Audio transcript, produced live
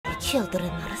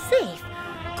children are safe.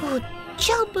 Good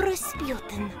job,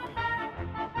 Rasputin.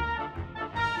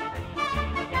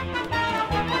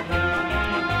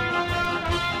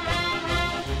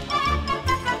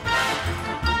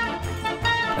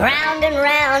 Round and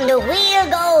round the wheel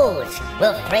goes.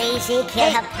 Will Crazy kill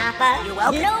her papa? You're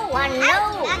welcome. No one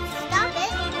knows. Stop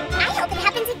it. I hope it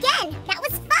happens again. That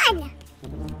was fun.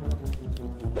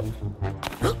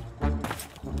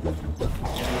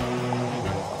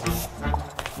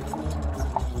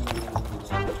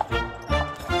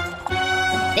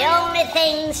 The only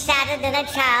thing sadder than a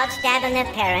child stabbing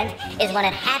their parent is when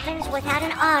it happens without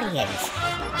an audience.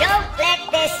 Don't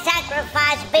let this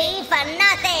sacrifice be for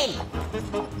nothing.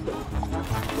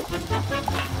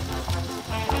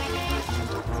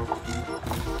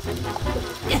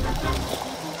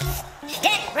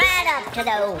 Step right up to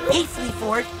the... Hey,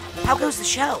 Fleetford, how goes the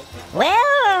show?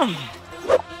 Well,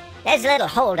 there's a little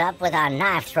hold-up with our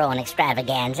knife-throwing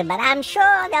extravaganza, but I'm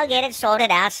sure they'll get it sorted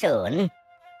out soon.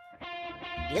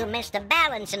 You missed the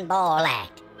balancing ball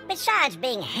act. Besides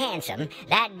being handsome,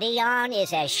 that Dion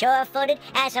is as sure-footed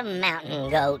as a mountain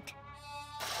goat.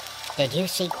 Did you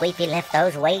see Queefy lift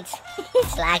those weights?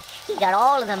 It's like he got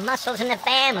all of the muscles in the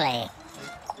family.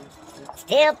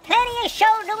 Still plenty of show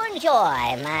to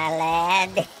enjoy, my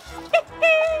lad.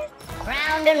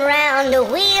 Round and round the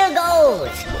wheel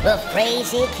goes. Will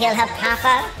Crazy kill her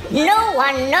papa? No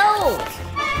one knows.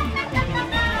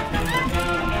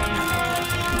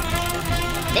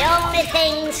 The only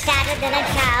thing sadder than a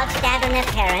child stabbing their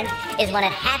parent is when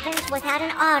it happens without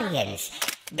an audience.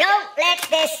 Don't let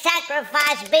this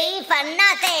sacrifice be for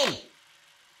nothing.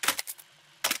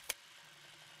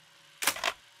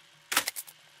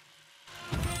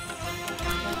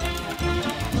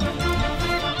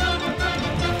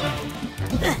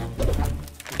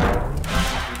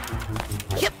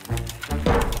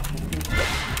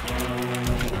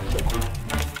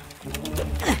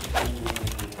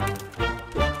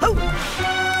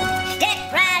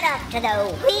 To the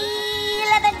wheel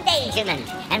of endangerment,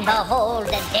 and behold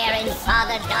the daring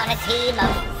father-daughter team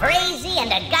of Crazy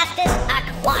and Augustus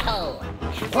Aquato.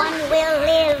 One will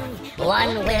live,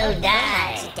 one will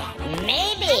die.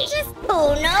 Maybe.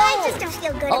 Who knows? I just don't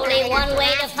feel good Only about it. one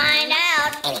way to find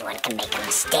out. Anyone can make a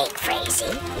mistake,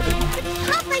 Crazy.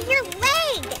 Papa, your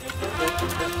leg!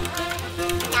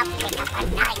 Now pick up a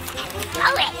knife and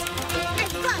throw it.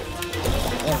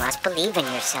 You must believe in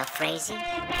yourself, Crazy.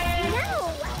 No.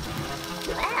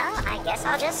 Well, I guess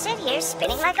I'll just sit here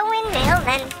spinning like a windmill,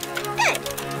 then. Good.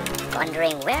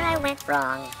 Wondering where I went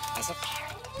wrong as a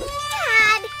parent.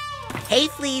 Dad! Hey,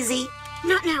 Fleazy.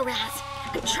 Not now, Raz.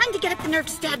 I'm trying to get up the nerve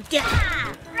to stab Dad.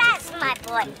 Ah, Raz, my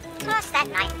boy. Toss that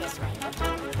knife this way.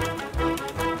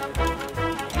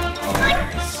 Good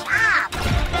job.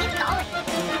 Keep going.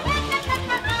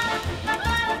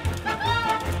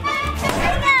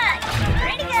 Pretty good.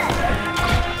 Pretty good.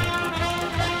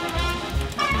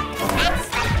 That's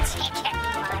the ticket,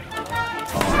 my boy.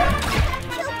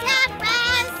 Kill Dad,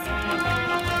 Raz!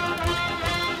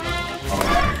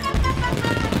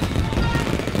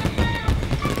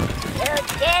 You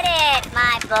did it,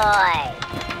 my boy.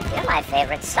 You're my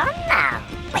favorite son now.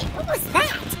 Wait, what was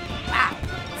that? Wow,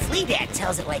 Flea Dad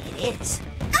tells it like it is.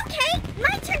 Okay,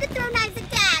 my turn to throw knives at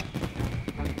Dad.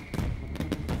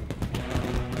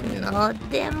 Not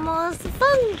the most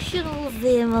functional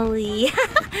family.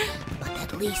 But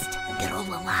at least they're all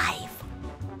alive.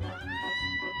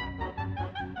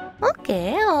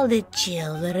 Okay, all the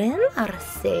children are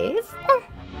safe.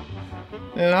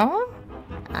 No,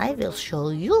 I will show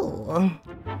you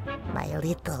my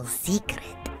little secret.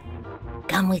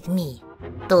 Come with me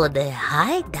to the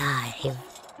high dive.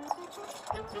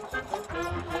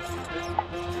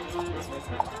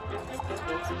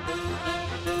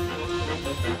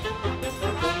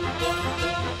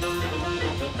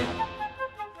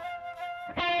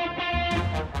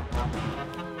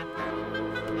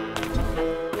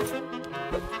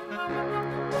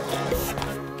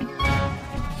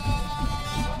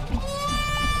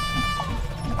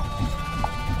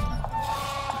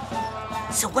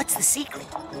 So what's the secret?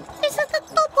 It's at the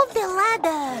top of the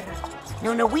ladder.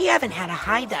 No, we haven't had a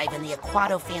high dive in the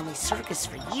Aquato family circus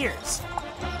for years.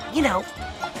 You know,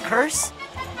 curse?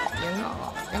 You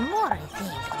know, the more I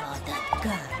think about that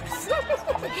curse,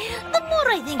 the more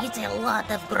I think it's a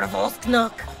lot of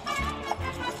Gravosknok.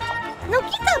 Now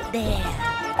get up there.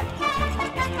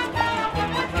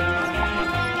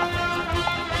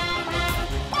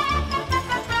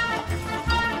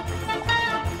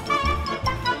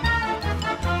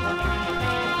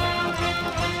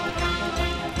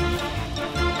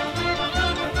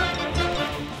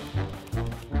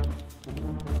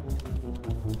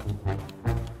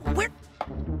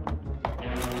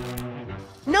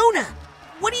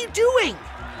 doing?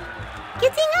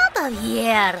 Getting out of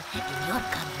here. You're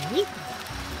coming with me.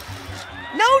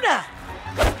 Nona!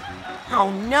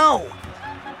 Oh no!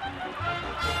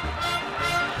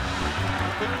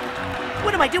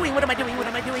 What am I doing? What am I doing? What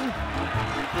am I doing?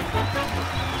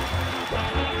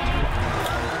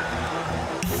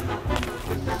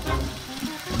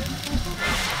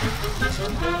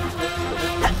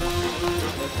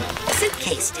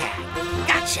 Suitcase tag.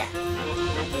 Gotcha.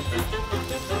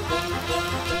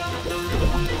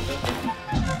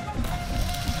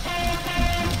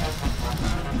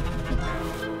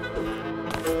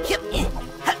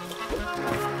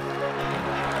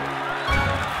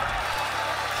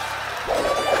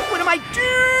 What am I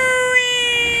doing?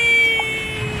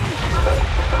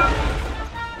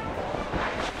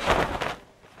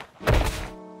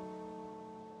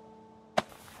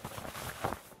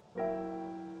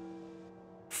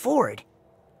 Ford,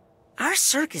 our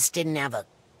circus didn't have a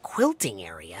quilting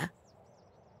area.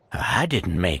 I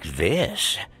didn't make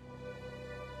this.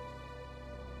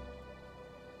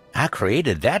 I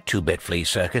created that two-bit flea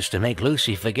circus to make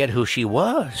Lucy forget who she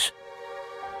was.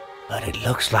 But it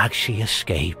looks like she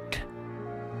escaped.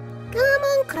 Come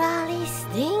on, Crawly,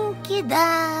 Stinky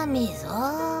Dam is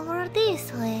over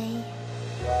this way.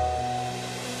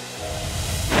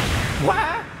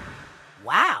 What?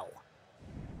 Wow.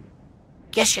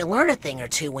 Guess you learn a thing or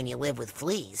two when you live with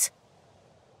fleas.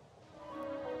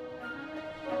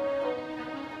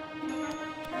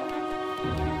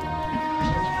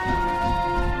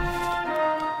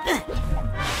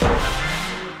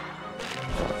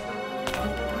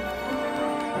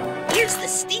 Here's the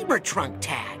steamer trunk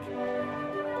tag.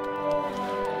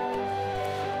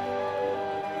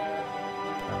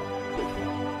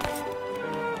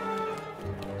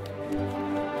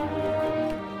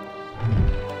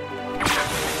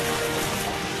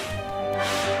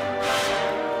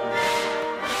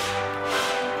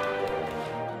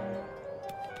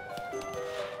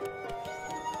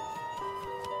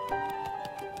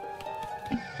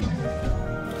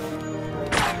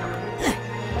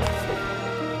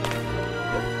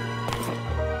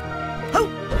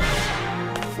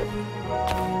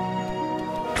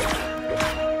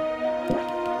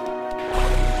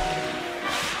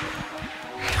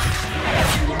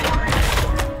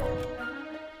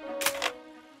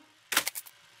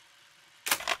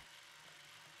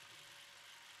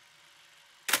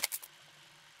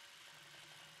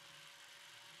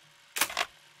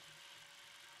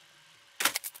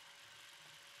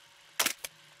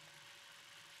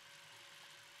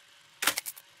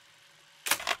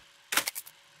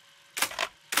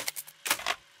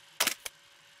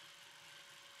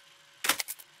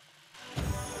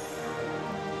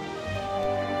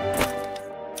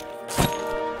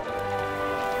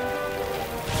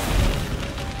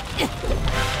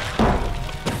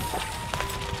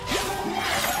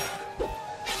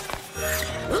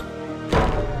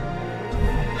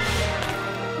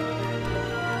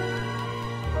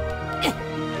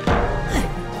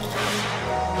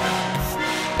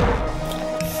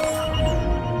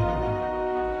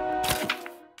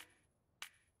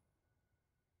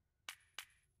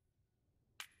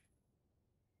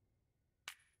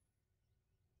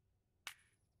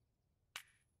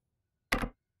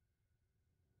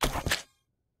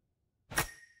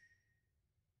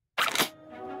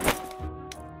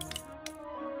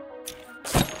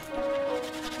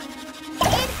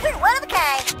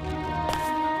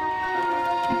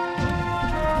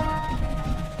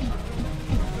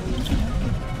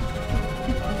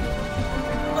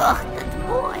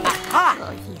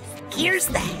 Here's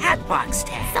the Hatbox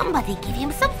tag. Somebody give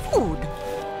him some food.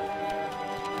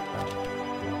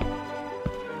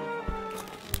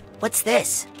 What's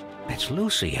this? It's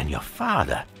Lucy and your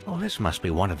father. Oh, this must be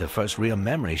one of the first real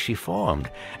memories she formed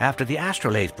after the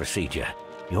astrolabe procedure.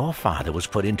 Your father was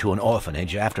put into an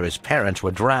orphanage after his parents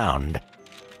were drowned.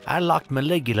 I locked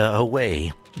Maligula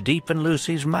away, deep in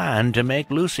Lucy's mind, to make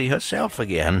Lucy herself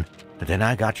again. But then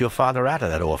I got your father out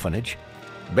of that orphanage,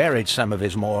 buried some of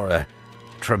his more,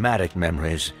 traumatic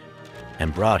memories,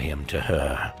 and brought him to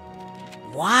her.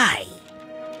 Why?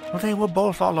 Well, they were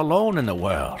both all alone in the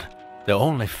world. The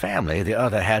only family the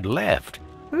other had left.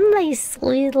 My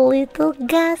sweet little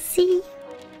Gussie.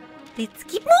 Let's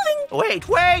keep moving.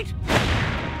 Wait!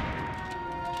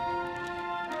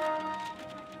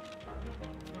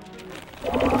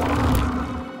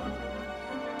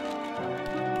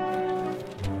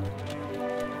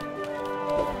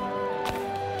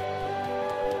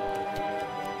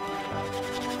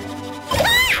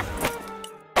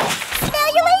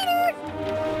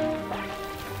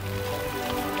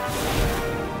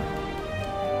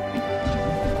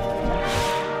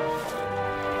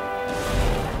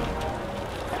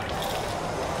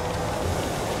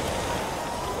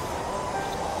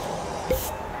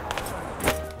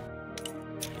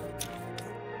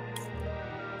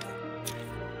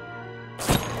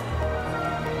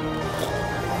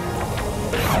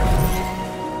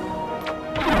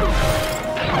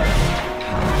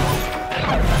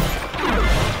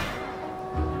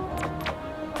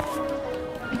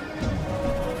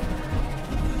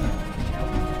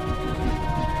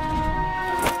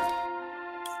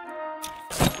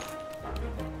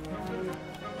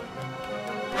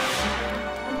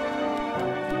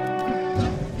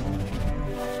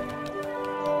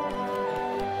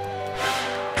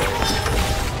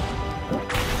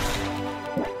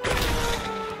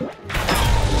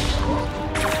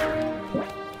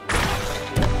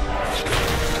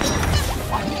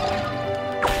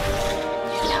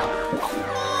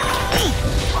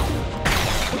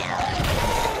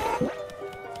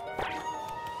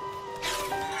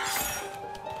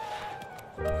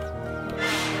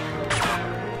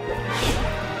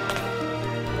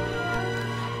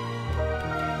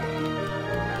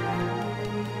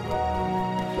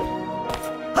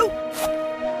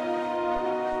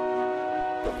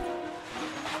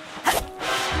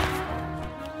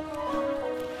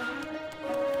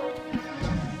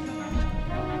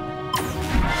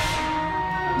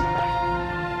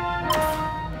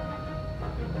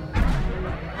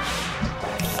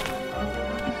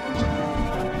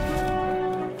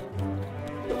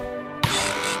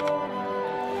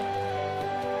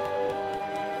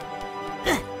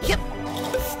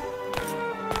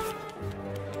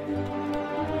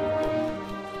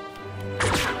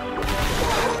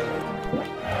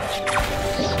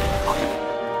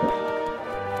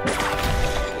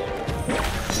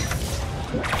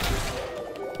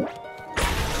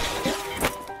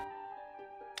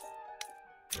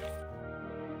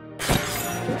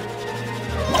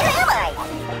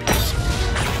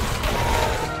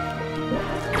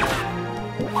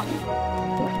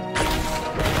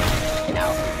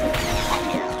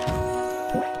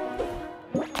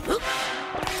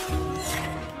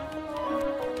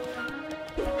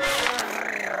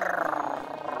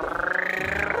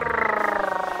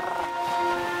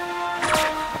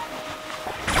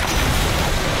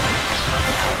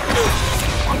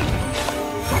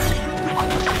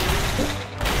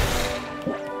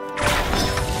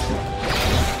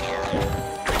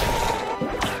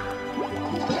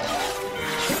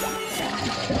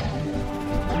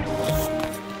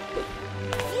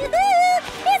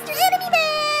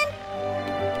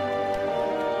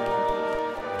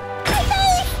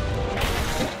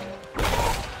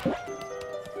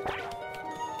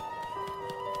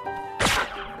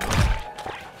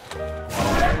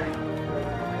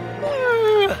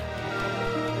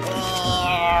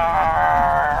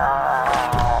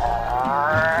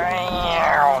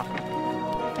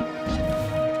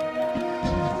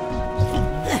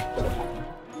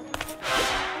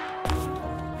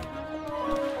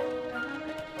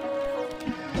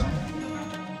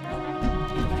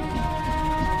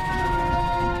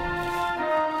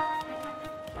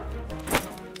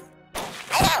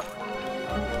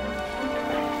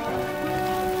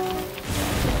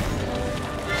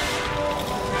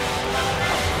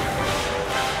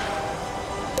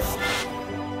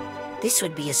 This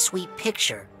would be a sweet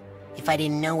picture if I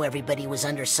didn't know everybody was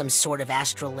under some sort of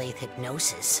astrolabe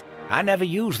hypnosis. I never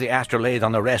used the astrolabe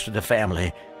on the rest of the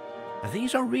family.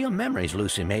 These are real memories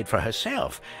Lucy made for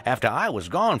herself after I was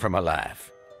gone from her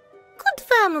life. Good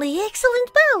family,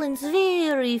 excellent balance,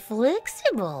 very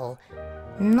flexible.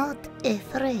 Not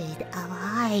afraid of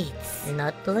heights.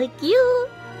 Not like you.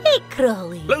 Hey,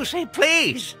 Crowley. Lucy,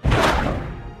 please!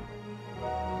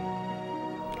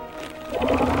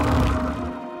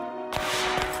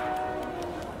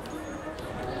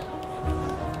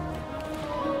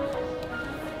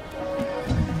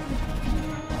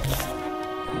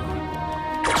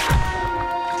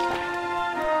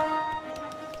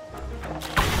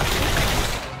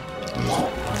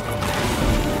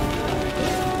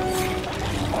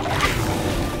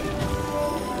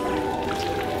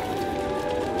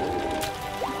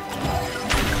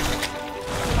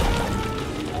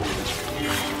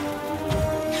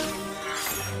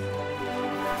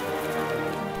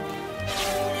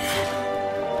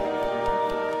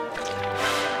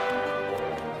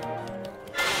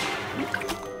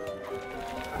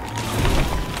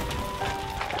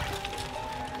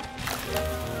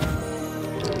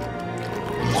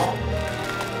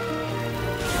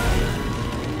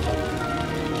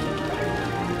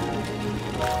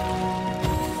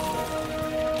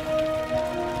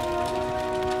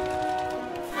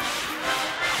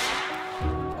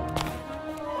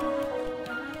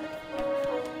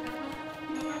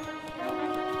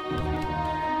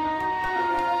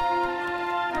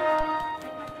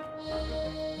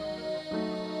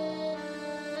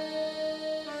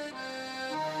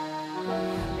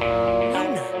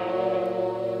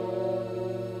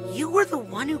 You were the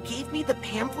one who gave me the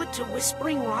pamphlet to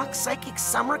Whispering Rock Psychic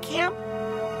Summer Camp?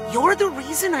 You're the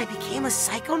reason I became a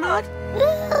psychonaut?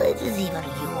 Well, it is either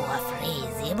you or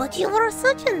Crazy, but you were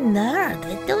such a nerd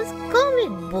with those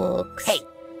comic books. Hey,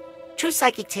 True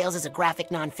Psychic Tales is a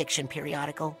graphic non-fiction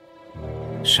periodical.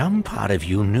 Some part of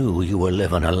you knew you were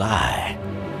living a lie.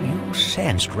 You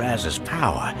sensed Raz's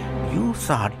power. You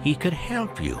thought he could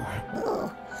help you.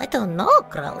 Oh, I don't know,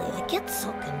 Crowley. I get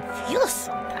so confused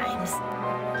sometimes.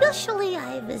 Usually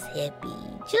I was happy,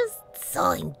 just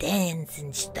sawing dance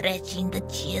and stretching the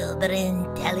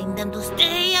children, telling them to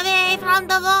stay away from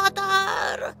the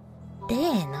water.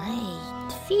 Then I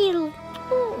feel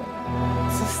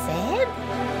so sad.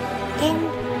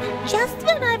 And just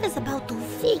when I was about to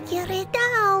figure it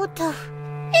out,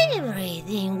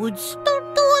 everything would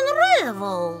start to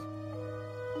unravel.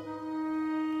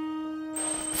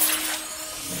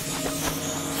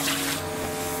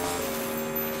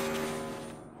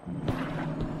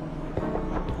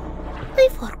 I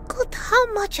forgot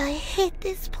how much I hate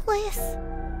this place.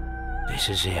 This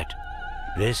is it.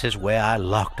 This is where I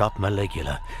locked up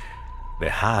Maligula.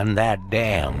 Behind that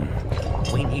dam.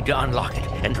 We need to unlock it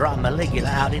and draw Maligula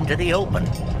out into the open.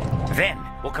 Then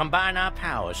we'll combine our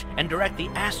powers and direct the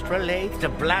astrolabe to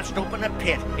blast open a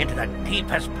pit into the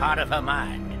deepest part of her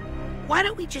mind. Why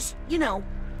don't we just,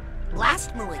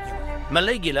 blast Maligula?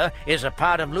 Maligula is a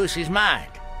part of Lucy's mind.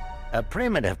 A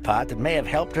primitive part that may have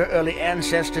helped her early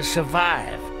ancestors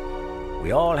survive.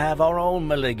 We all have our own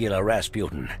Maligula,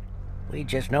 Rasputin. We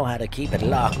just know how to keep it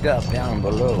locked up down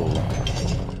below.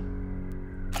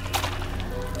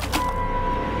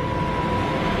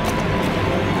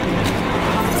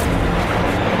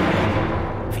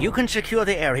 If you can secure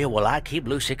the area while I keep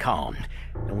Lucy calm,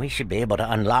 then we should be able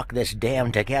to unlock this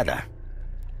dam together.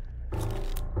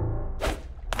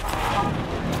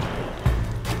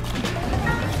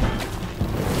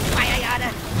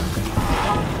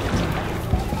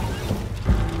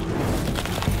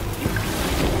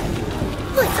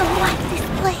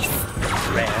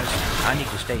 I need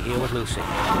to stay here with Lucy.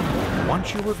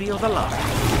 Once you reveal the lock,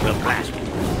 we'll blast it.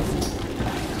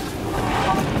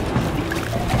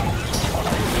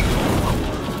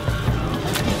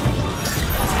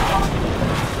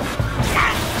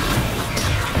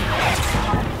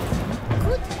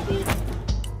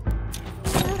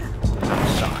 I'm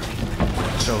sorry.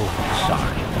 So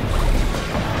sorry.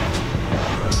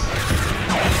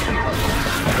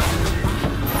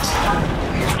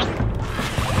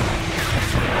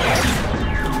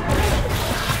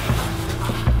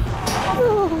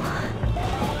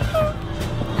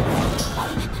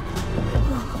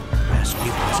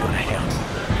 Rasputin's gonna help.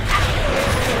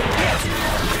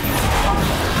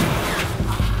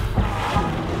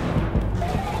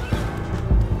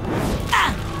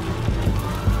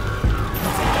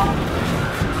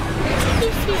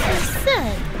 This is a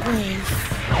sad place.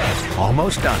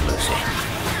 Almost done, Lucy.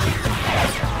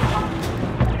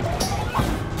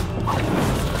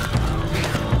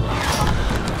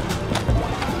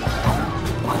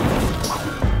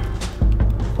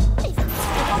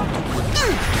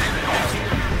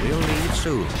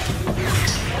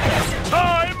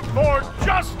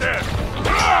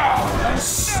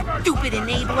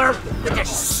 killer with their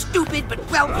stupid but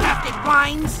well-crafted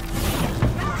rhymes.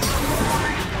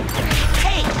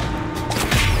 Hey!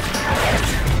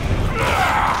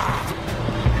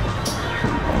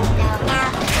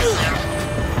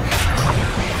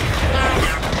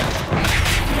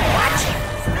 What?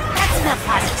 That's enough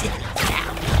positivity now.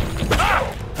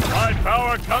 My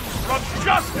power comes from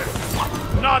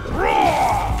justice, not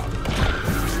raw!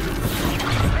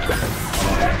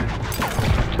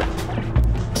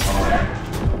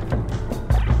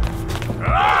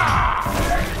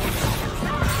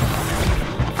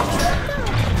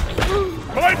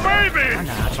 My baby!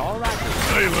 No, it's all right.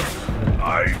 Sailor,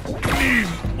 I need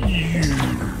you.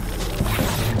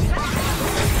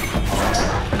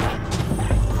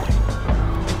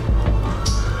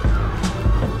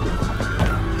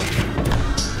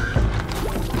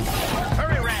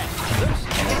 Hurry, Red. Lucy,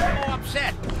 get more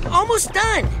upset. Almost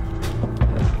done.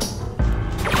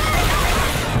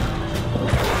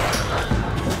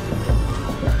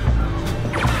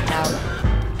 Now,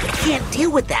 I can't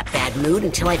deal with that bad mood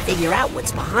until I figure out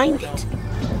what's behind it.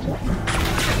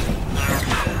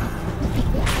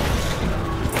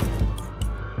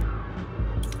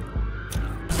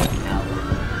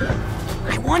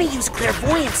 I want to use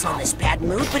clairvoyance on this bad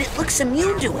mood, but it looks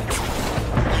immune to it.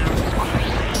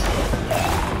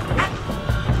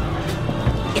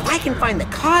 If I can find the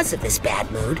cause of this bad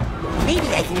mood, maybe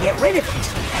I can get rid of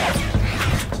it.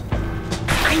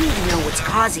 I need to know what's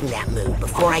causing that mood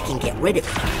before I can get rid of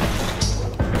it.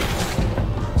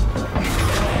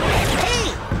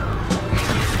 Hey!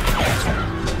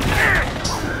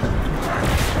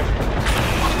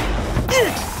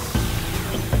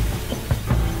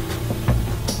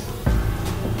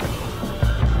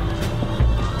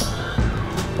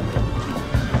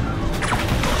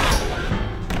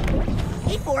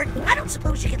 Hey, Ford, I don't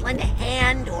suppose you could lend a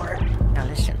hand or... Now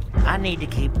listen, I need to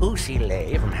keep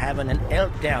Usi-Lay from having an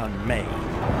meltdown made.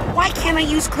 Why can't I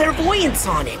use clairvoyance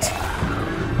on it?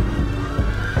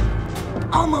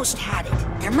 Almost had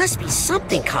it. There must be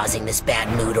something causing this bad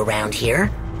mood around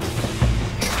here.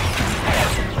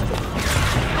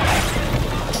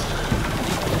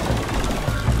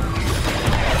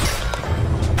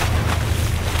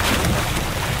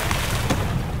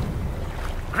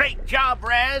 Great job,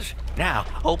 Raz. Now,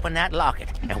 open that locket,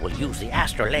 and we'll use the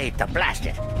astrolabe to blast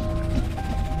it.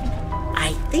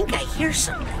 I think I hear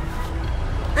something.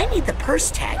 I need the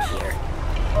purse tag here.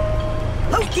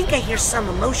 I think I hear some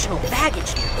emotional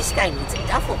baggage here. This guy needs a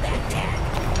duffel bag tag.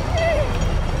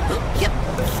 Oh, yep.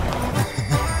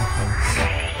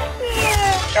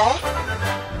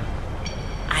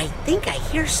 I think I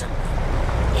hear something.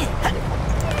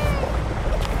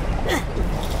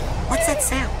 What's that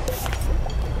sound?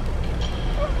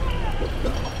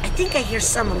 I think I hear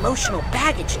some emotional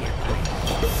baggage nearby.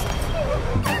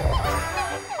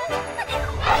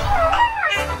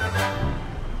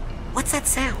 What's that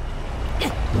sound?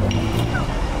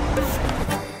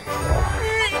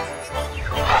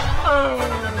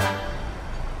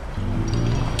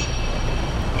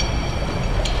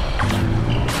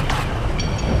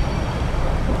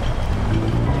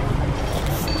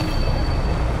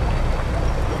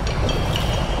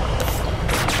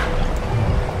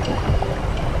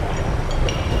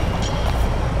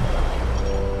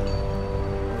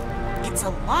 It's a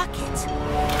locket.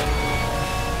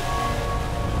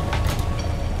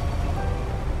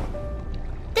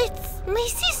 It's my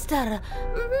sister,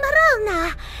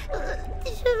 Marana.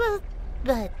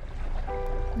 But...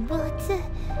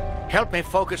 Help me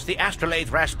focus the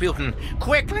astrolabe, Rasputin.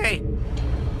 Quickly!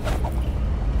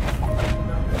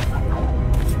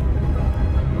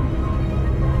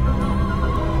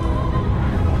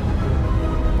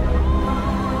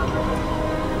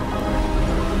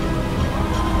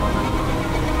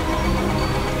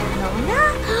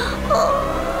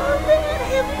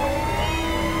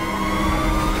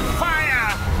 Fire!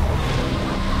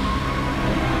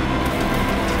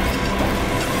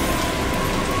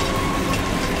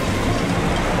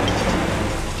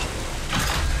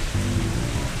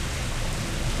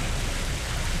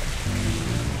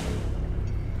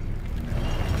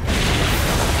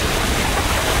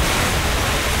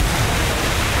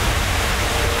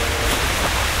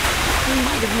 We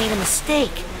might have made a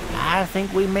mistake. I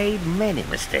think we made many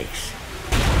mistakes.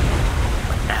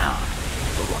 But now,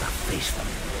 we're gonna face them.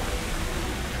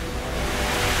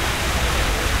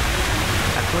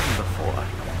 I couldn't before.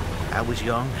 I was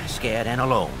young, scared, and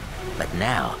alone. But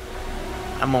now,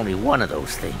 I'm only one of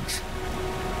those things.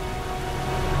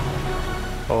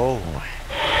 Oh,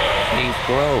 he's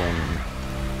grown.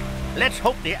 Let's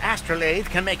hope the astrolabe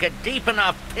can make a deep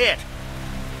enough pit.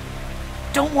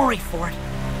 Don't worry, Ford.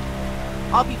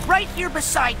 I'll be right here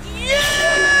beside you!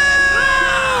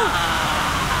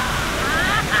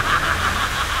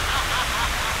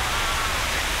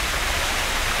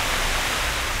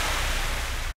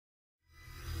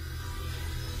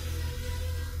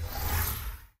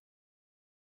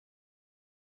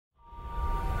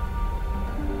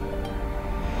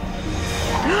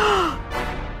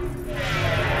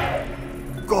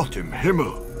 Gott im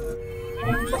Himmel!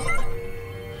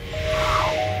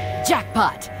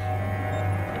 Jackpot!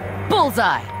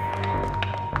 Bullseye!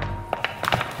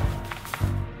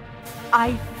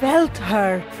 I felt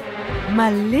her.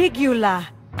 Maligula.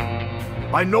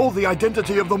 I know the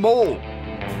identity of the mole!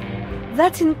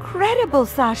 That's incredible,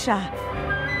 Sasha.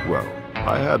 Well,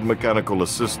 I had mechanical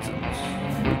assistance,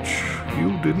 which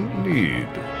you didn't need.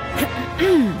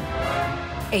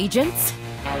 Agents,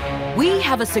 we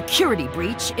have a security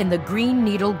breach in the Green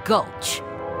Needle Gulch.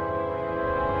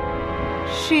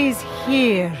 She's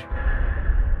here.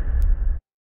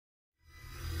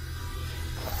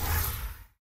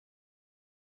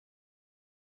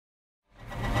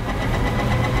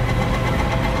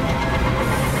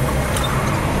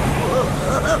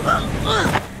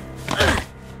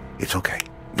 It's okay.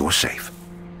 You're safe.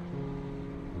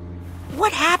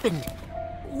 What happened?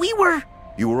 We were...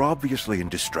 You were obviously in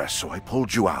distress, so I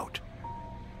pulled you out.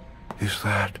 Is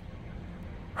that...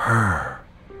 her?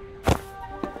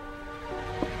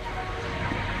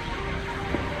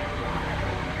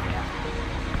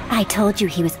 I told you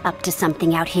he was up to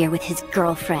something out here with his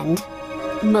girlfriend.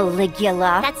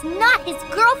 Maligula. That's not his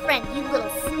girlfriend, you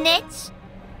little snitch.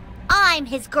 I'm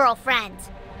his girlfriend.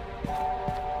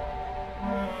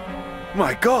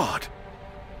 My God!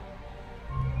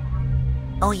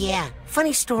 Oh yeah,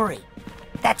 funny story.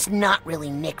 That's not really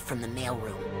Nick from the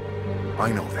mailroom.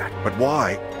 I know that, but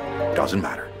why? Doesn't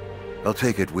matter. I'll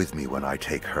take it with me when I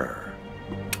take her.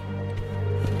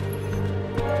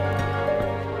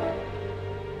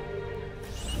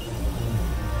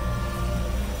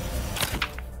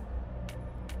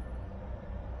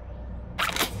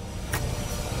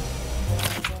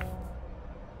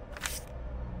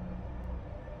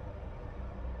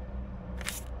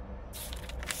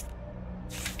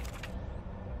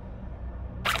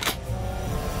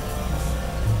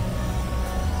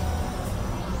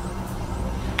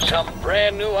 Some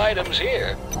brand new items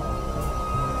here.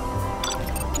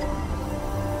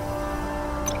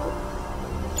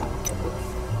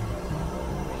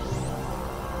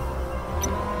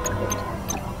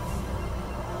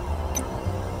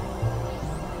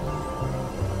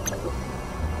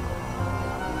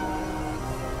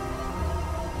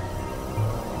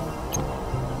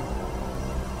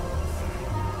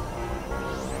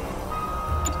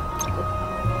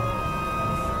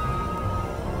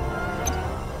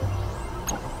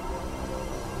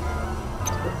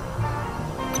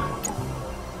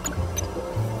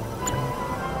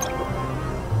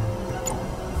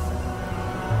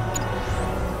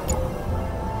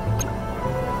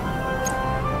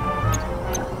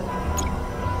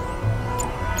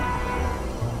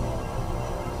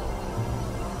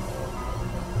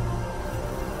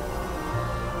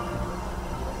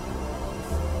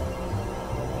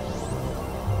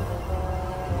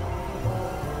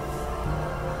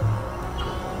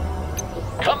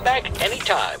 Come back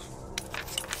anytime.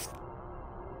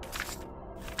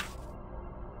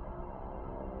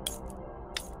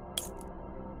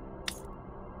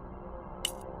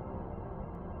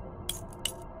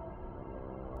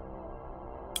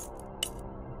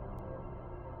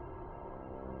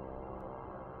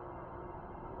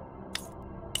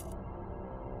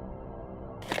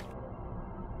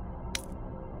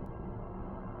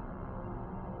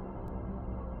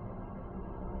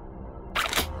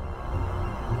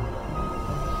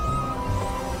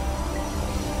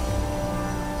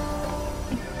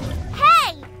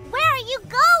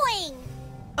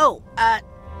 Oh,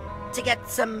 to get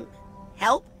some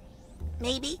help?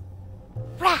 Maybe?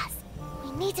 Raz,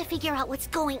 we need to figure out what's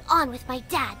going on with my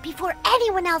dad before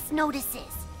anyone else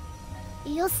notices.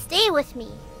 You'll stay with me,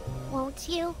 won't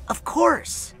you? Of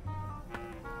course.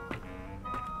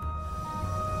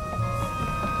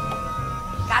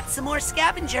 Got some more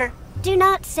scavenger. Do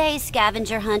not say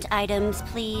scavenger hunt items,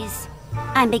 please.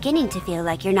 I'm beginning to feel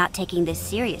like you're not taking this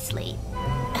seriously.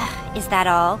 Is that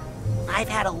all? I've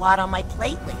had a lot on my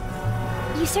plate lately.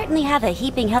 You certainly have a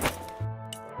heaping helping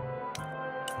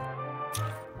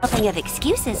of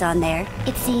excuses on there,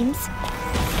 it seems.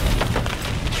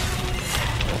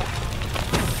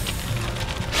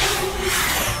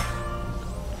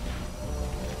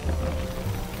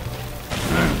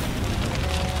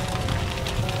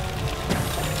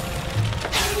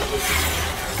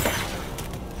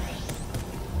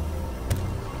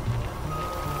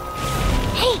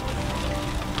 Hey!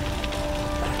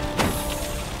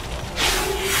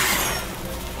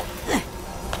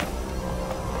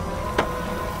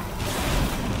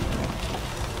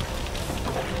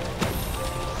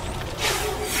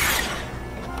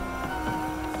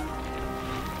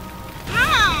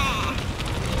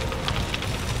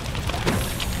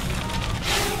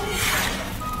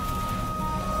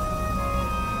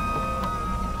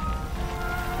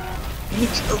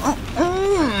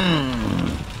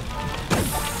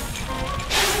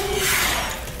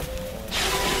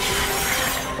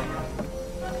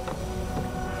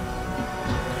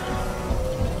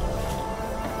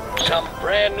 Some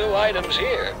brand new items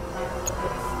here.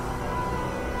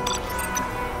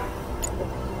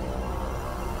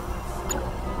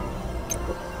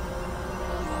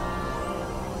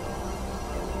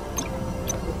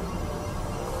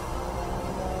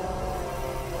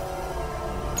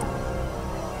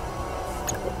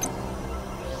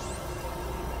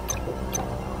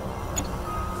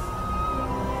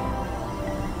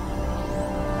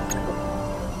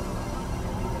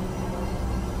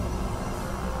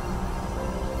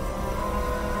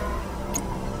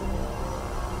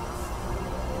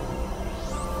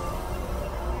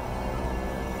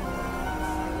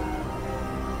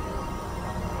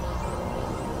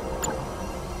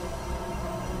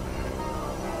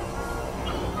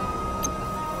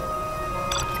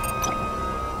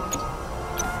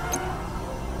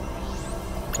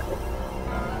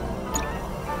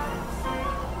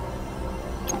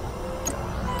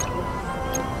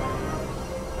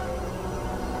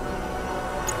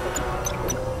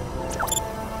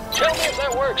 Tell me if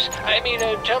that works.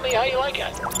 Tell me how you like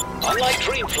it. Unlike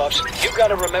Dream Fluffs, you've got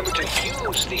to remember to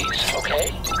use these,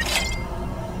 okay?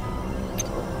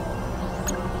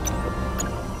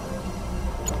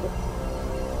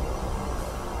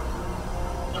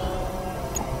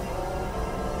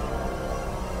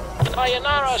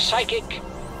 Sayonara, Psychic.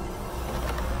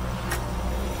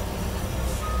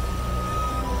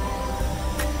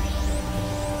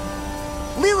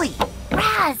 Lily!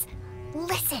 Raz!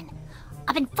 Listen!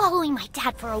 I've been following my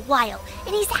dad for a while,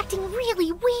 and he's acting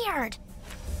really weird.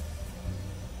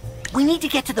 We need to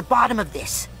get to the bottom of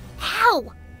this.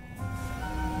 How?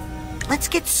 Let's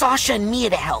get Sasha and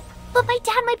Mia to help. But my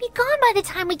dad might be gone by the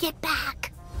time we get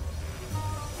back.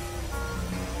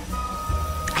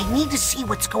 I need to see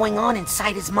what's going on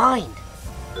inside his mind.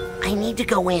 I need to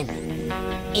go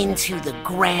into the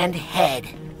Grand Head.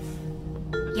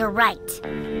 You're right.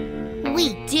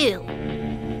 We do.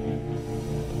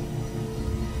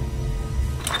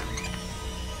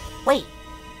 Wait,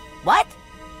 what?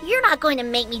 You're not going to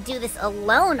make me do this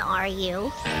alone, are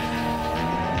you?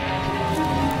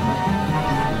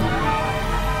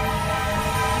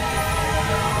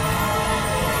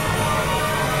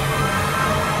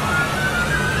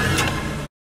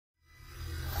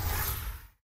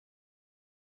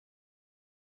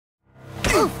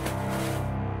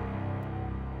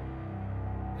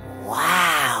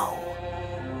 Wow.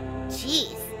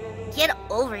 Jeez, get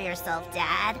over yourself,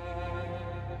 Dad.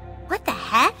 What the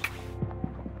heck?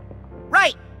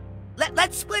 Right.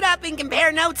 Let's split up and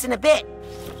compare notes in a bit.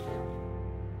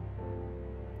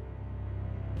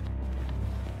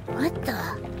 What the?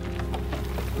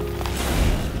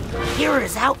 Here are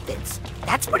his outfits.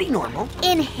 That's pretty normal.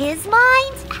 In his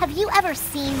mind? Have you ever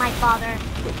seen my father?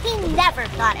 He never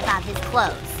thought about his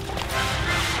clothes.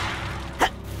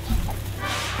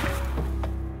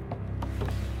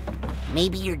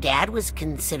 Maybe your dad was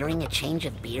considering a change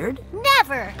of beard?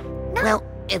 Never! No. Well,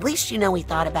 at least you know he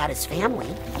thought about his family.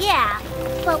 Yeah,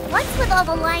 but what's with all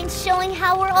the lines showing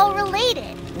how we're all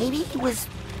related? Maybe he was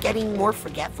getting more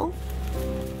forgetful?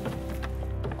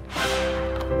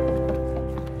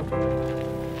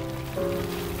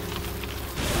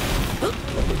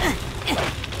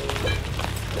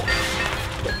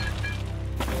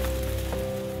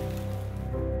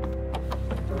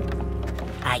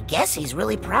 I guess he's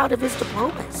really proud of his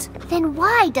diplomas. Then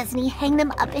why doesn't he hang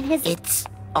them up in his... It's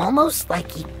almost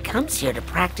like he comes here to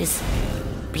practice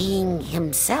being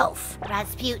himself.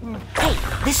 Rasputin. Hey,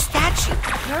 this statue!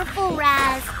 Careful,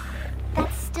 Raz.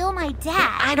 That's still my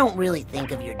dad. I don't really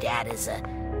think of your dad as a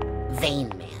vain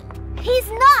man. He's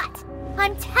not!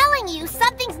 I'm telling you,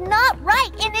 something's not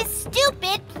right in this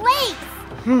stupid place!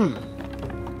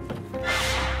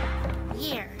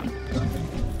 Weird.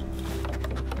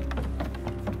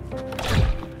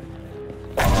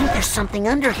 I think there's something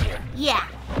under here. Yeah,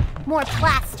 more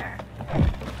plaster.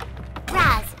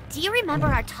 Raz, do you remember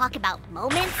our talk about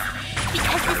moments?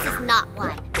 Because this is not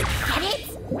one. Get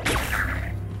it?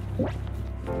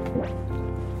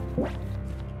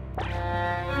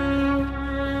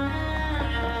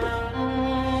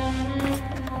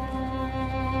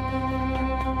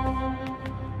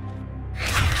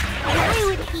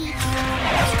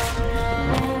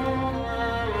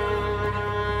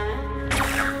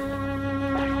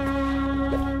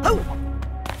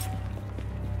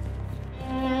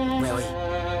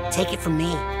 Take it from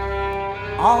me.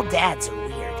 All dads are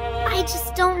weird. I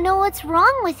just don't know what's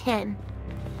wrong with him.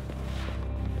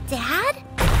 Dad?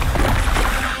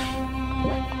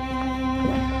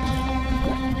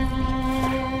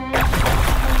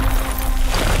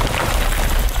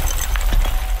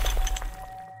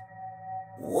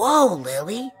 Whoa,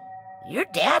 Lily. Your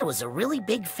dad was a really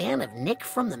big fan of Nick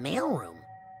from the mailroom.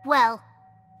 Well,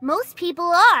 most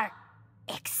people are.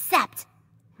 Except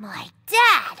my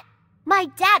dad. My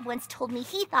dad once told me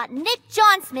he thought Nick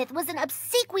John Smith was an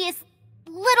obsequious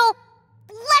little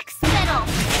lickspittle.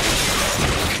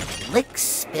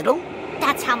 Lickspittle?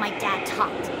 That's how my dad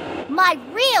talked. My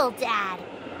real dad.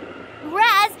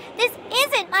 Raz, this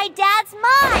isn't my dad's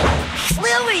mind.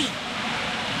 Lily!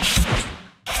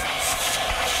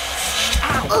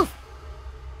 Ow. Oof.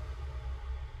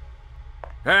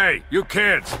 Hey, you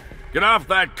kids! Get off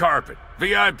that carpet.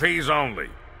 VIPs only.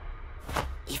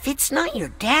 If it's not your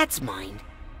dad's mind,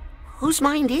 whose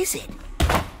mind is it?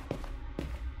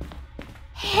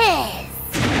 His.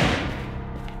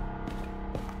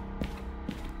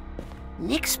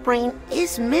 Nick's brain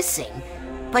is missing,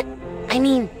 but, I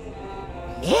mean,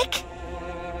 Nick?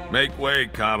 Make way,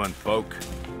 common folk.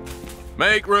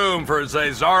 Make room for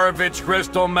Zazarovich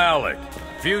Crystal Malik,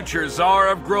 future Tsar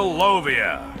of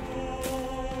Grulovia.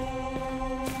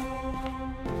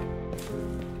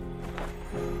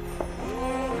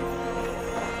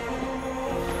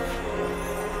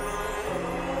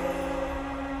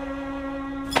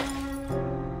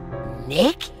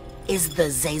 Nick is the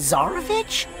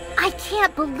Zazarovich? I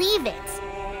can't believe it.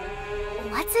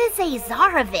 What's a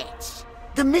Zazarovich?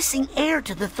 The missing heir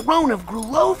to the throne of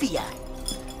Grulovia.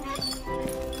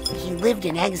 He lived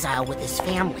in exile with his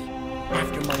family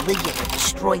after Maligula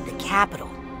destroyed the capital.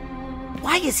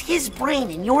 Why is his brain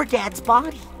in your dad's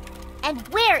body? And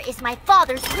where is my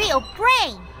father's real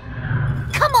brain?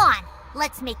 Come on,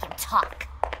 let's make him talk.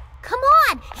 Come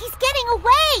on, he's getting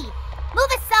away.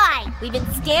 Move aside! We've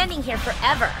been standing here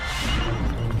forever.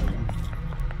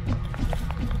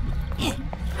 Who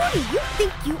do you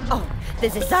think you are? The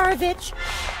Zazarovich?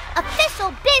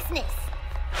 Official business!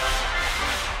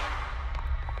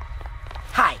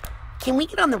 Hi, can we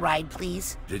get on the ride,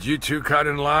 please? Did you two cut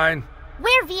in line?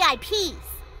 We're VIPs.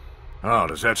 Oh,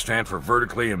 does that stand for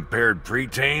vertically impaired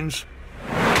preteens?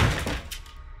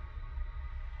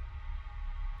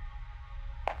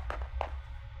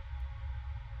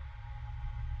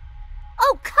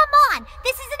 Oh, come on!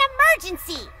 This is an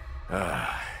emergency!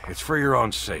 It's for your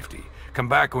own safety. Come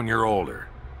back when you're older.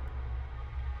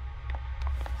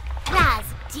 Raz,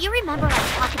 do you remember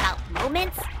us talk about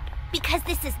moments? Because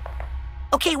this is...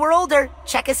 Okay, we're older.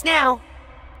 Check us now.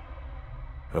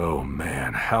 Oh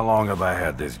man, how long have I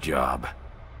had this job?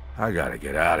 I gotta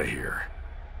get out of here.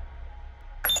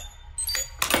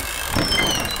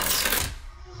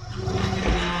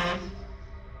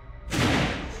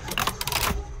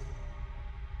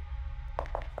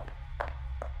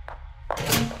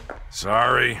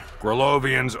 Sorry,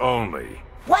 Grulovians only.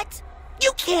 What?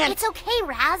 You can't... It's okay,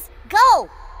 Raz. Go!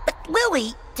 But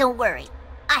Lily... Don't worry.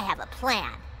 I have a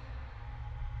plan.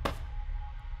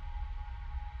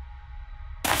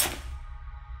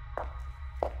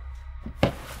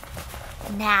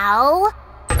 Now...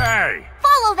 Hey!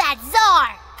 Follow that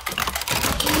czar!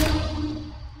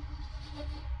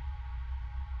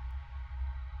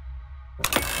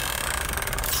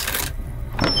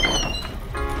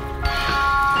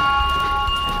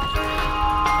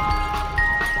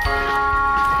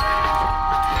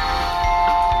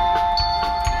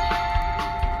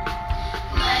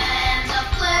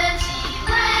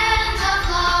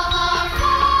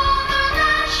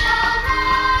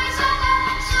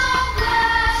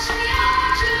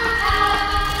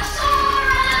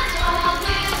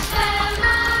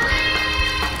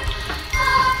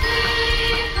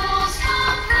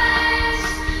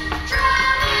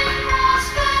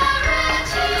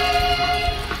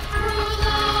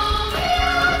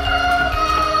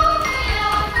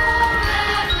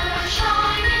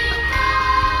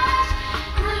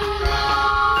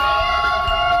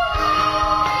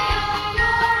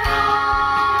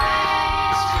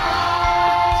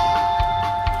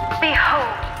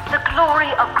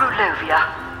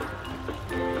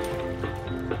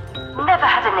 Never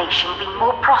had a nation been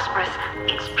more prosperous,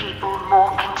 its people more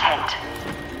content.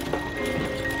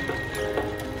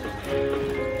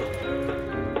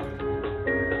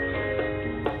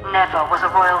 Never was a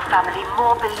royal family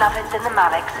more beloved than the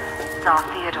Maliks, Tsar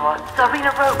Theodore,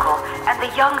 Tsarina Rokal, and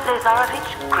the young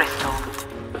Zazarovich Crystal.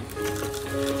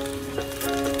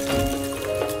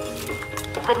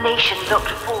 The nation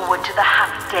looked forward to the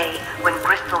happy day when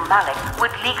Crystal Malik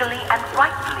would legally and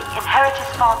rightfully inherit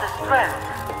his father's throne,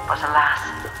 But alas,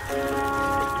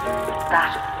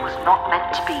 that was not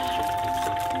meant to be.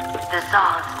 The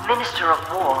Tsar's Minister of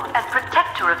War and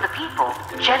Protector of the People,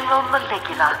 General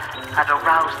Maligula, had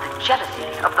aroused the jealousy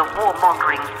of the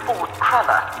warmongering Ford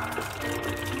Cruller.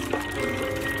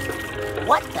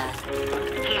 What the?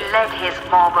 He led his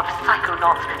mob of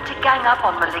Psychonauts to gang up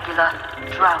on Maligula,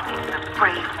 drowning the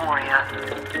brave warrior.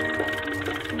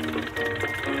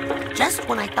 Just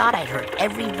when I thought I'd heard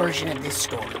every version of this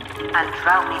story. And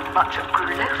drowning much of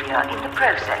Grulovia in the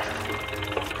process.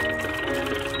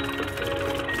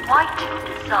 Why didn't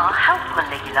the Tsar help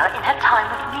Maligula in her time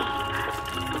of need?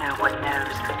 No one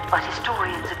knows, but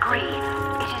historians agree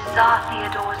it is Tsar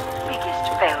Theodore's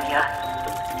biggest failure.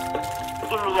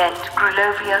 In the end,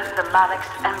 Grulovia, the Maliks,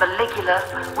 and Maligula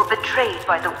were betrayed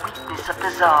by the weakness of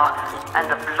the Tsar and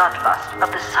the bloodlust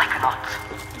of the Psychonauts.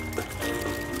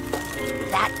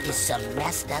 That is some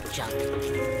messed up junk.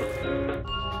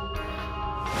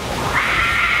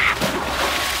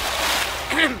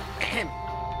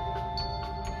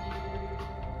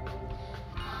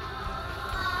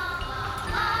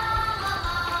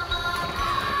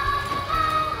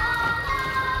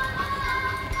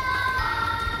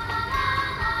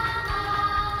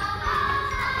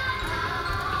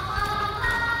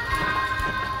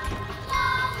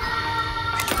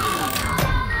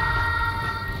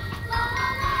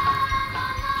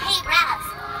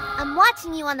 I'm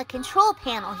watching you on the control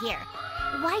panel here.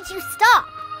 Why'd you stop?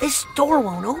 This door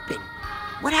won't open.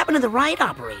 What happened to the ride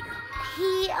operator?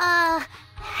 He,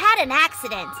 had an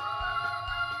accident.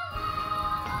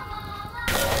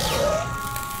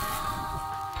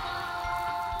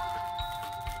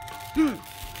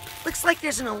 Looks like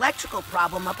there's an electrical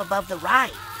problem up above the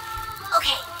ride.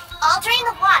 Okay, I'll drain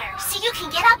the water so you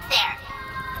can get up there.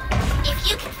 If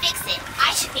you can fix it,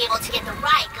 I should be able to get the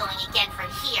ride going again from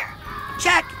here.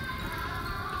 Check!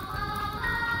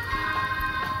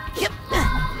 Yep.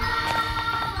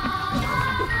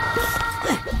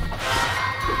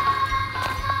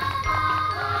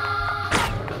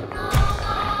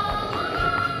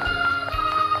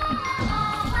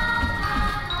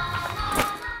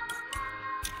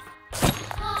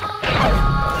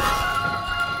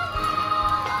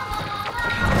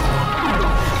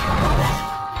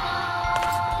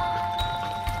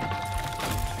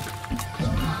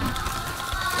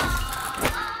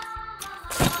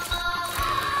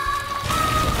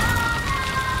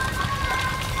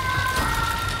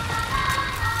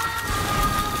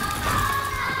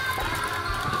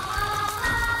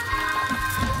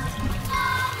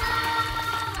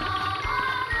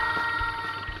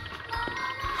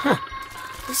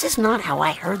 This is not how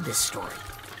I heard this story.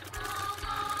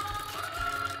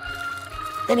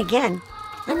 Then again,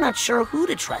 I'm not sure who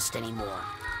to trust anymore.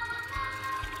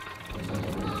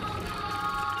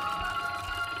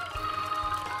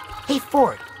 Hey,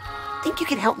 Ford, think you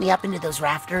can help me up into those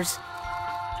rafters?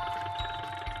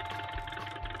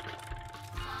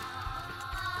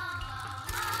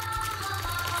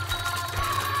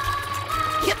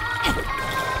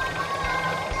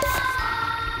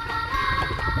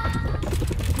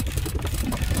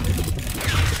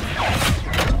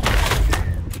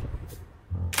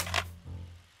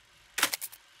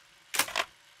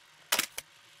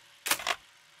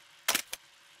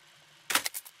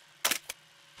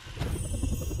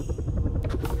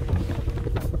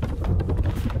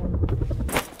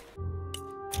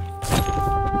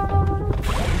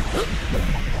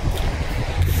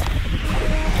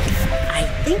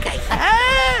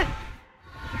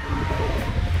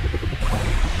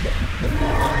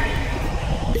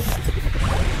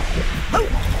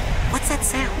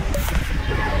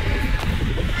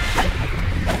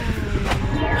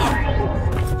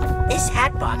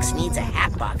 Needs a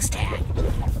Hatbox tag.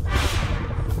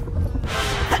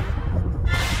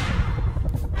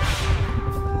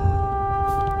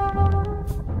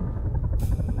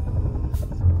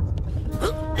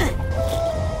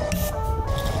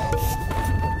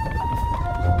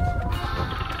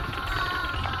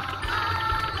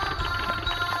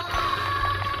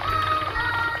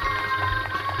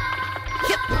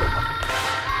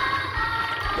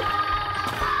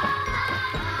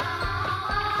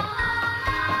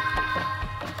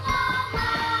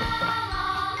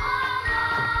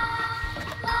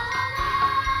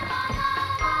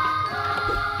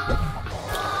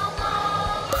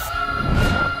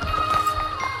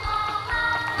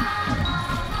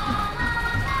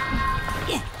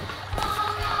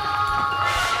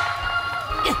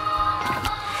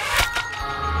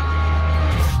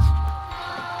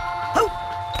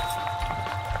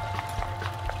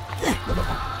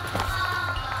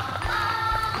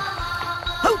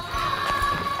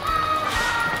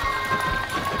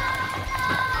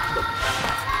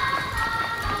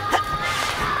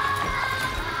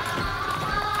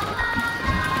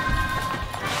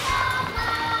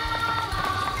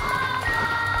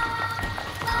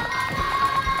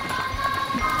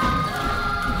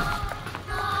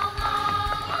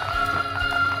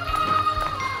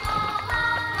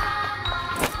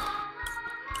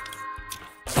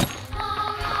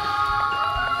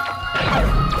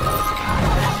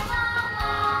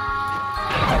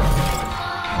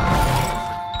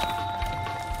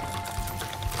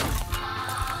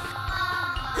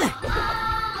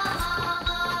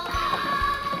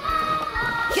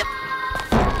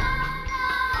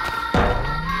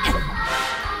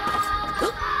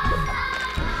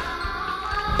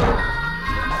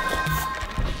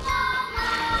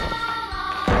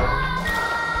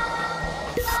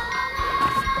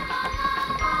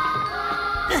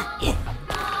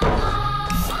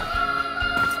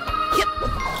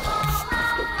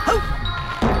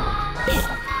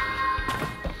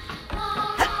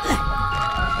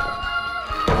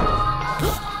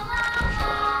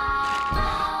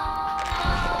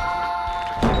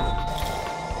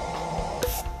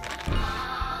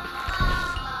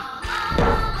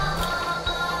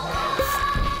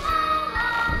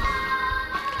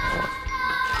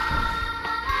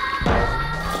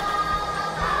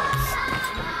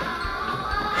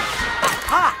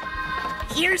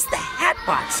 here's the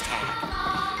Hatbox tag.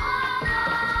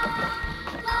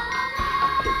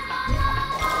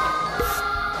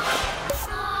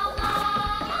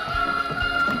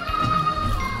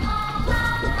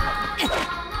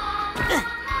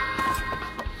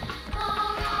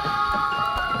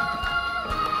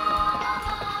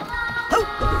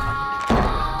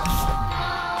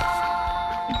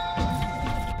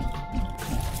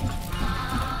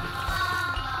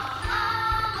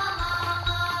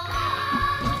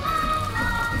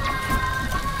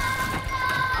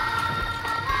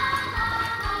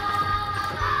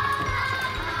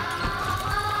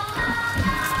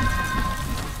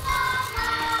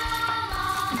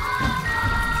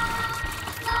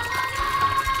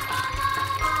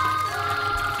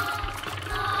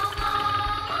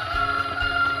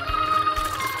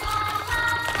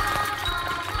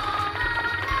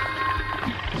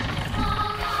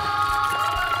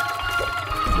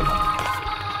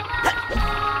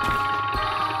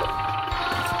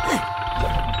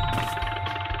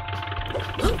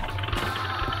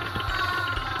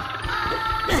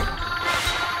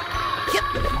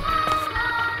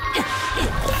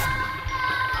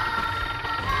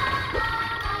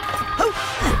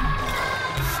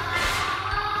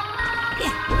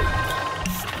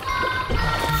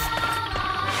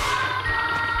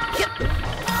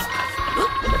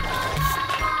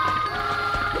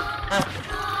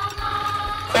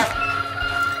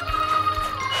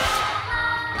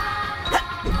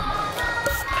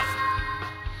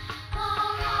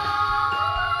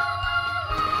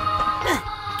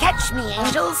 Catch me,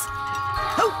 angels!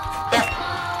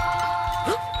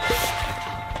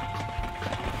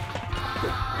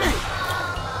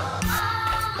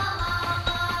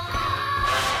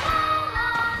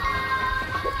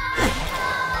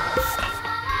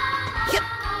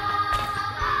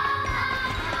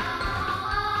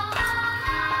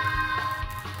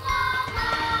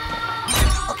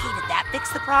 Okay, did that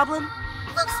fix the problem?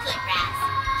 Looks good, Raz.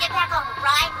 Get back on the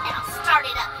ride, and I'll start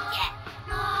it up again.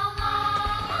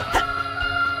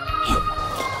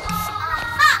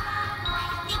 Aha! I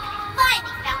think I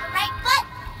finally found the right button.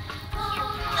 Here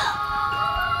we go.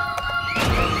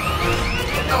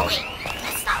 Oh wait,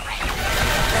 that's not right.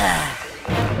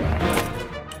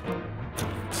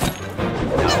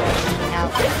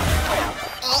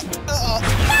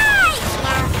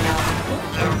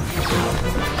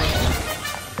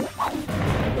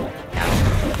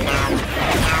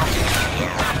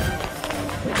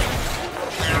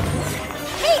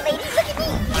 Hey, ladies, look at me!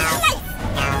 Nice!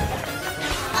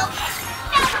 Okay,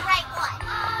 found the right one.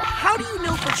 How do you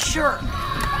know for sure?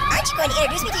 Aren't you going to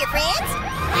introduce me to your friends?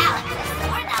 Wow, I could have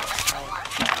sworn that was the one.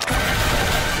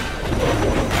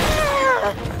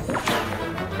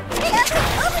 Hey, Uncle,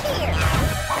 over here!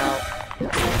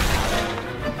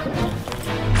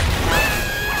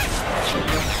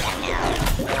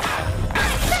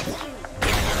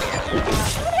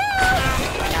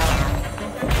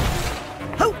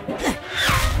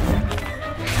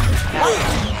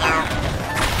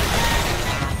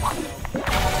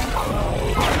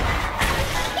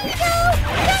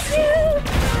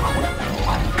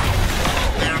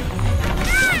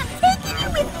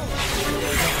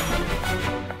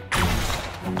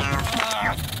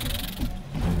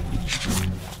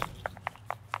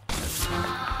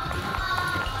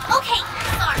 Okay,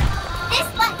 sorry. This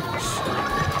button for sure.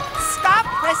 Stop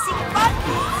pressing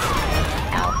buttons!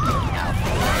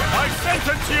 I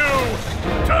sentence you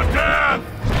to death!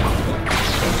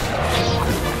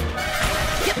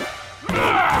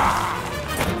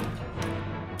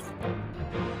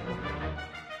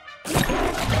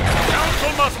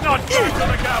 Council must not go to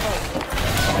the gavel!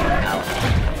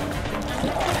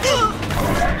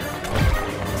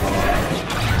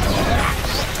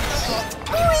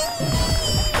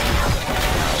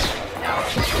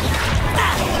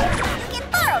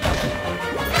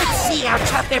 Let's see how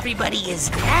tough everybody is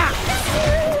now.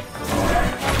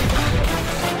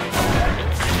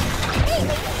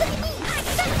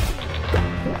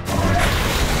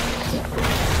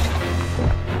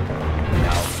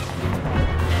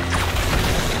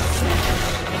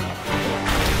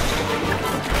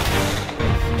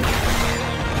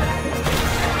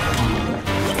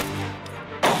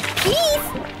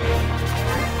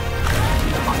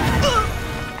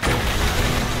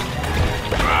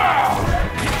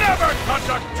 Never touch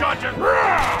a judge!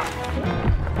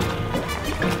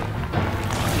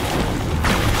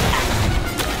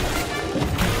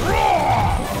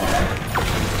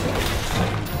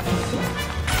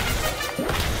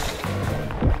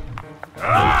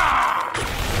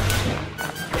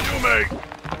 You may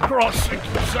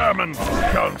cross-examine,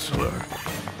 Counselor.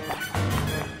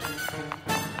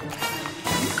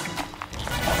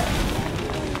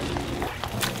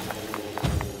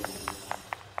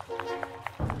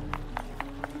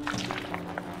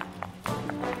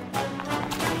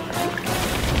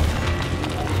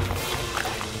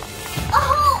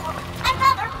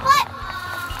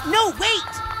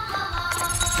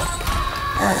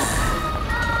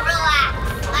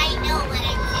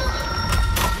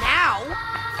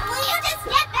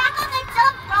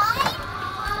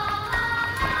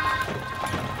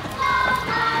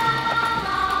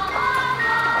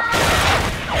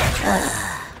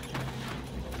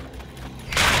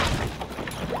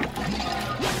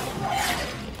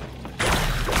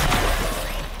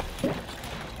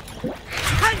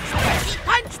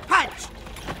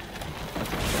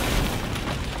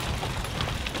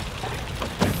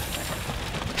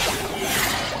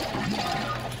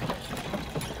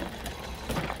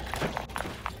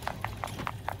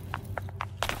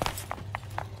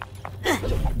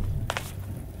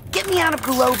 me out of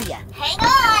Grulovia. Hang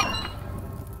on!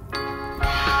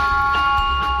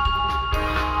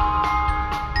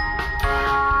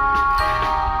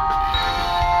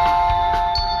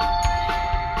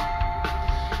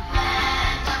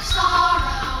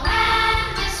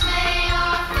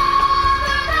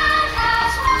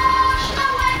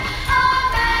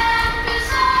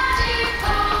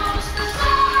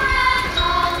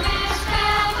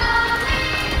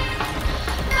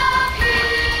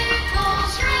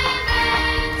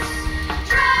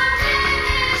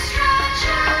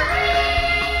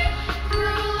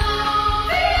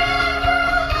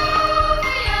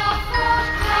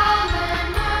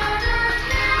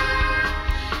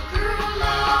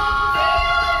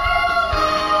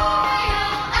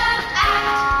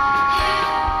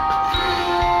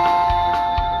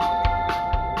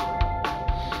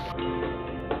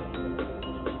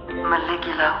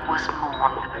 Maligula was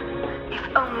mourned. If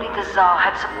only the Tsar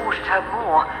had supported her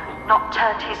more, not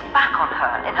turned his back on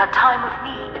her in her time of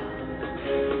need.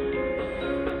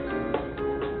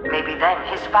 Maybe then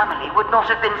his family would not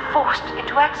have been forced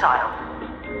into exile.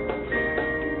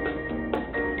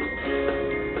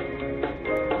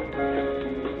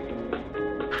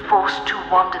 Forced to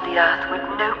wander the earth with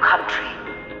no country,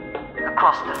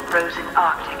 across the frozen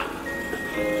Arctic.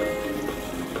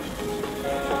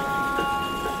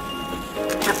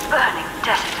 The burning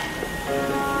desert.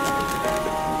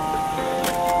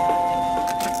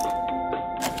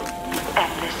 The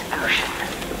endless ocean.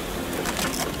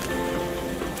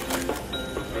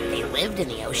 They lived in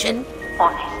the ocean?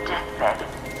 On his deathbed,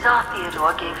 Tsar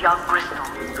Theodore gave young Bristol,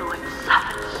 who had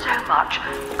suffered so much,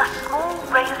 a small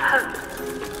ray of hope.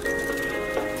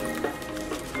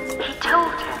 He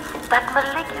told him that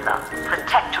Maligula,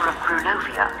 protector of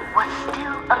Grulovia, was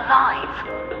still alive.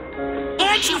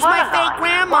 And she's my fake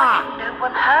grandma! Why had no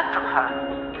one heard from her?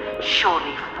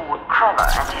 Surely Ford Cruller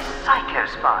and his psycho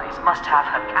spies must have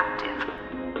her captive.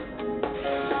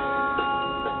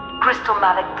 Crystal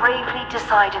Malik bravely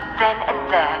decided then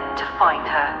and there to find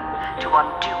her, to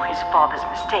undo his father's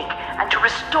mistake, and to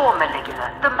restore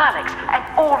Maligula, the Maliks, and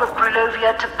all of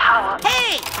Grulovia to power.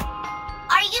 Hey!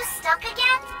 Are you stuck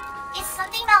again? Is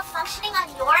something malfunctioning on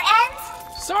your end?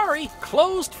 Sorry,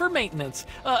 closed for maintenance.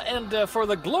 And for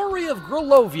the glory of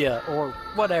Grulovia, or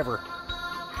whatever.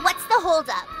 What's the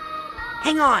holdup?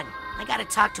 Hang on, I gotta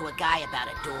talk to a guy about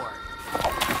a door.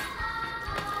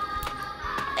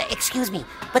 Excuse me,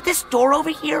 but this door over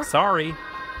here? Sorry,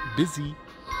 busy.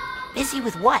 Busy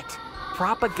with what?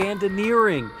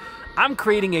 Propagandaneering. I'm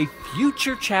creating a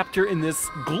future chapter in this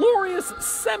glorious,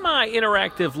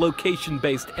 semi-interactive,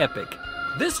 location-based epic.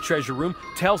 This treasure room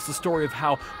tells the story of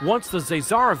how once the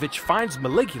Zazarovich finds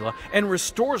Maligula and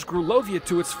restores Grulovia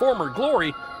to its former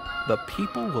glory, the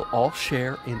people will all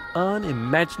share in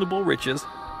unimaginable riches.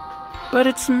 But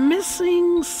it's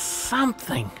missing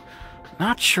something.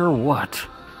 Not sure what.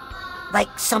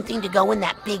 Like something to go in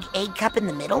that big egg cup in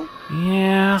the middle?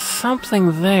 Yeah,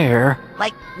 something there.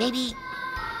 Like maybe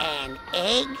an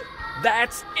egg?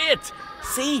 That's it!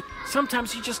 See,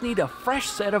 sometimes you just need a fresh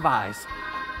set of eyes.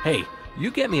 Hey,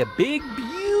 you get me a big,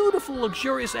 beautiful,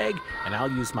 luxurious egg, and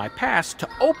I'll use my pass to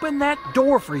open that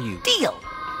door for you. Deal!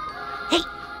 Hey,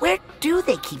 where do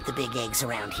they keep the big eggs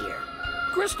around here?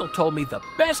 Crystal told me the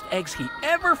best eggs he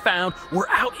ever found were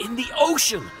out in the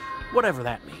ocean, whatever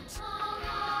that means.